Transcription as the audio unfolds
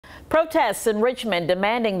Protests in Richmond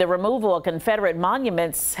demanding the removal of Confederate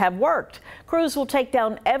monuments have worked. Crews will take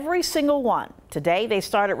down every single one. Today, they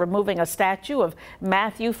started removing a statue of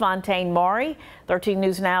Matthew Fontaine Maury. 13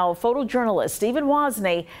 News Now photojournalist Stephen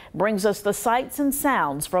Wozny brings us the sights and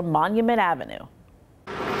sounds from Monument Avenue.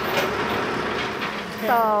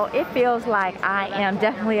 So it feels like I am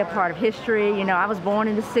definitely a part of history. You know, I was born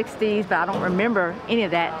in the 60s, but I don't remember any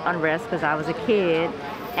of that unrest because I was a kid.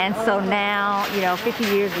 And so now, 50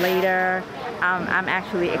 years later, I'm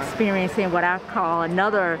actually experiencing what I call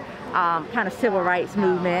another kind of civil rights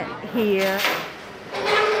movement here.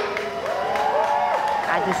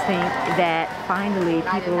 I just think that finally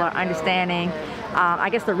people are understanding, I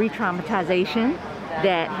guess, the re-traumatization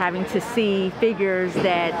that having to see figures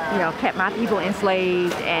that, kept my people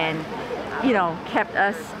enslaved and, kept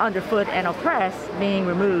us underfoot and oppressed being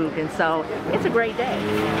removed. And so it's a great day.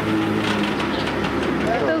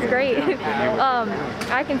 It feels great.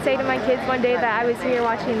 I can say to my kids one day that I was here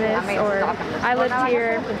watching this, or I lived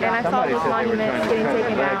here and I saw these monuments getting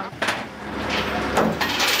taken down.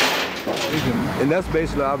 And that's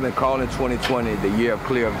basically, I've been calling 2020 the year of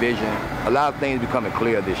clear vision. A lot of things becoming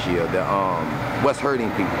clear this year. That what's hurting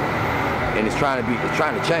people, and it's trying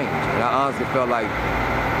to change. And I honestly felt like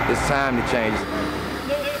it's time to change.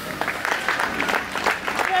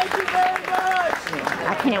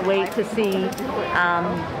 I can't wait to see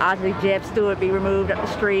Osley Jeb Stewart be removed up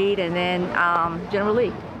the street, and then General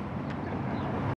Lee.